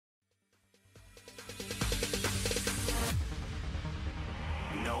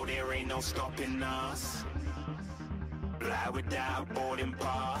there ain't no stopping us. Fly without boarding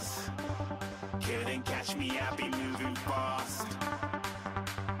pass. Couldn't catch me, I'll be moving fast.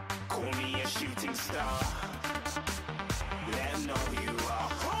 Call me a shooting star. Let them know who you are.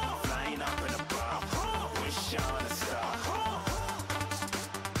 Flying up in a bar. Wish on a star.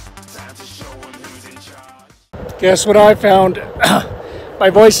 Time to show them who's in charge. Guess what I found? My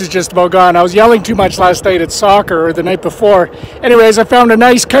voice is just about gone. I was yelling too much last night at soccer, or the night before. Anyways, I found a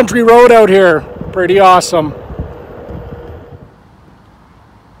nice country road out here. Pretty awesome.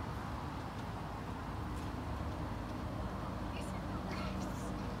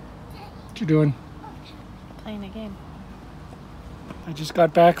 What you doing? Playing a game. I just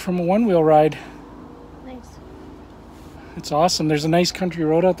got back from a one-wheel ride. Nice. It's awesome. There's a nice country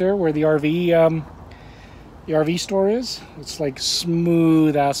road out there where the RV store is. It's like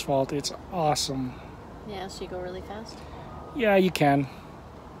smooth asphalt. It's awesome. Yeah, so you go really fast? Yeah, you can.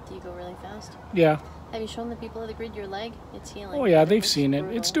 Do you go really fast? Yeah. Have you shown the people of the grid your leg? It's healing. Oh yeah, they've seen it.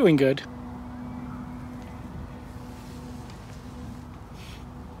 Brutal. It's doing good.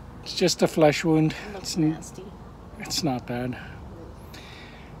 It's just a flesh wound. It looks It's nasty. It's not bad.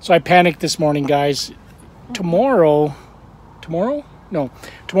 So I panicked this morning, guys. Tomorrow's Monday.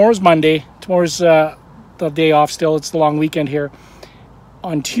 Tomorrow's the day off still. It's the long weekend here.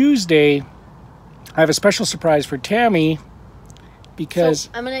 On Tuesday, I have a special surprise for Tammy because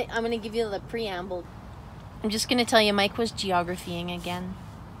So I'm gonna give you the preamble. I'm just gonna tell you Mike was geographying again.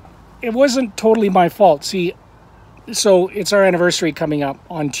 it wasn't totally my fault. See, so it's our anniversary coming up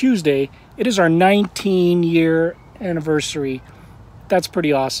on Tuesday. It is our 19-year anniversary. That's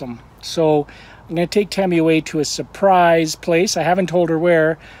pretty awesome. So I'm going to take Tammy away to a surprise place. I haven't told her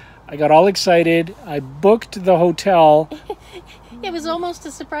where. I got all excited. I booked the hotel. It was almost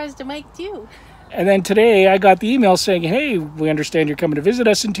a surprise to Mike too. And then today I got the email saying, hey, we understand you're coming to visit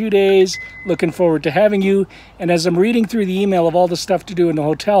us in 2 days. Looking forward to having you. And as I'm reading through the email of all the stuff to do in the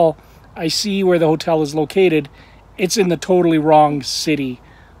hotel, I see where the hotel is located. It's in the totally wrong city.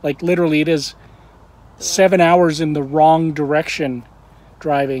 Like literally it is 7 hours in the wrong direction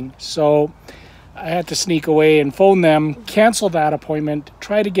driving. So I had to sneak away and phone them, cancel that appointment,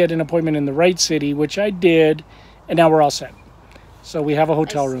 try to get an appointment in the right city, which I did, and now we're all set. So we have a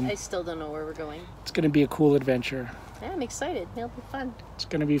hotel room. I still don't know where we're going. It's going to be a cool adventure. Yeah, I'm excited. It'll be fun. It's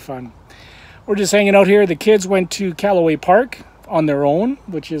going to be fun. We're just hanging out here. The kids went to Callaway Park on their own,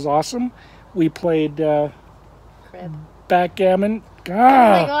 which is awesome. We played Crib. backgammon. Oh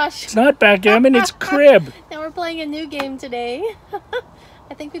my gosh. It's not backgammon, it's crib. Now we're playing a new game today.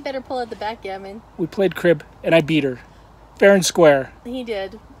 I think we better pull out the backgammon. We played crib, and I beat her. Fair and square. He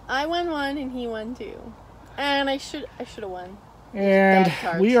did. I won one and he won two. And I should have won. And Bad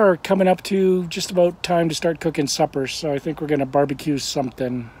cards. we are coming up to just about time to start cooking supper, so I think we're going to barbecue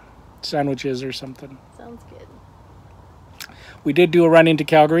something. Sandwiches or something. Sounds good. We did do a run into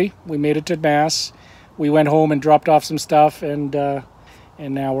Calgary. We made it to Mass. We went home and dropped off some stuff, and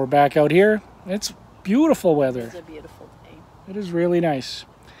now we're back out here. It's beautiful weather. It's a beautiful day. It is really nice.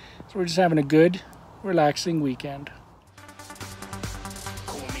 So we're just having a good, relaxing weekend.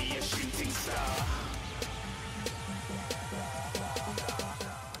 Call me a shooting star.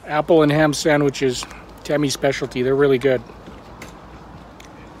 Apple and ham sandwiches, Tammy's specialty. They're really good.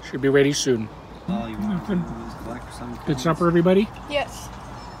 Should be ready soon. Oh, you want to collect or something? Good supper, everybody? Yes.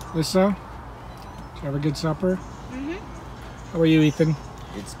 Lisa, did you have a good supper? Mm-hmm. How are you, Ethan?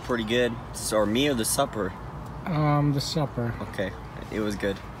 It's pretty good. So, me or the supper? The supper. Okay, it was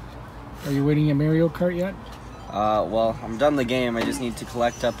good. Are you winning a Mario Kart yet? Well, I'm done the game. I just need to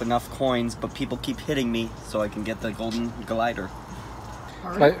collect up enough coins, but people keep hitting me so I can get the golden glider.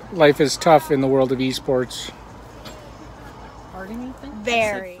 Life is tough in the world of esports. Pardon, Ethan?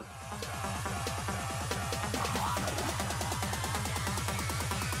 Very.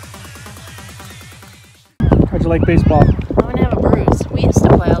 How'd you like baseball? I'm gonna have a bruise. We used to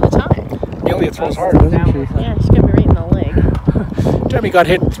play all the time. Amelia throws hard, doesn't she? Yeah, she's gonna be right in the leg. Tammy got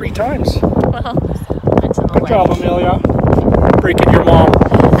hit 3 times. Well, it's in the Good leg. job, Amelia. Breaking your mom.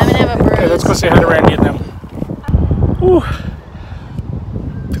 I'm gonna have a bruise. Okay, let's go say hi to Randy and them. Whew.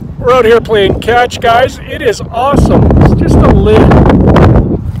 We're out here playing catch, guys. It is awesome. It's just a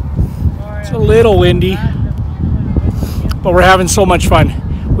little windy, but we're having so much fun.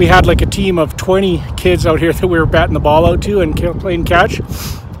 We had like a team of 20 kids out here that we were batting the ball out to and playing catch.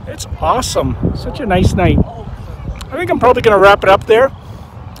 It's awesome. Such a nice night. I think I'm probably going to wrap it up there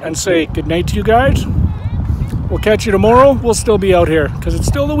and say good night to you guys. We'll catch you tomorrow. We'll still be out here because it's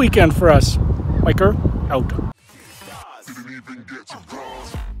still the weekend for us. Miker, out.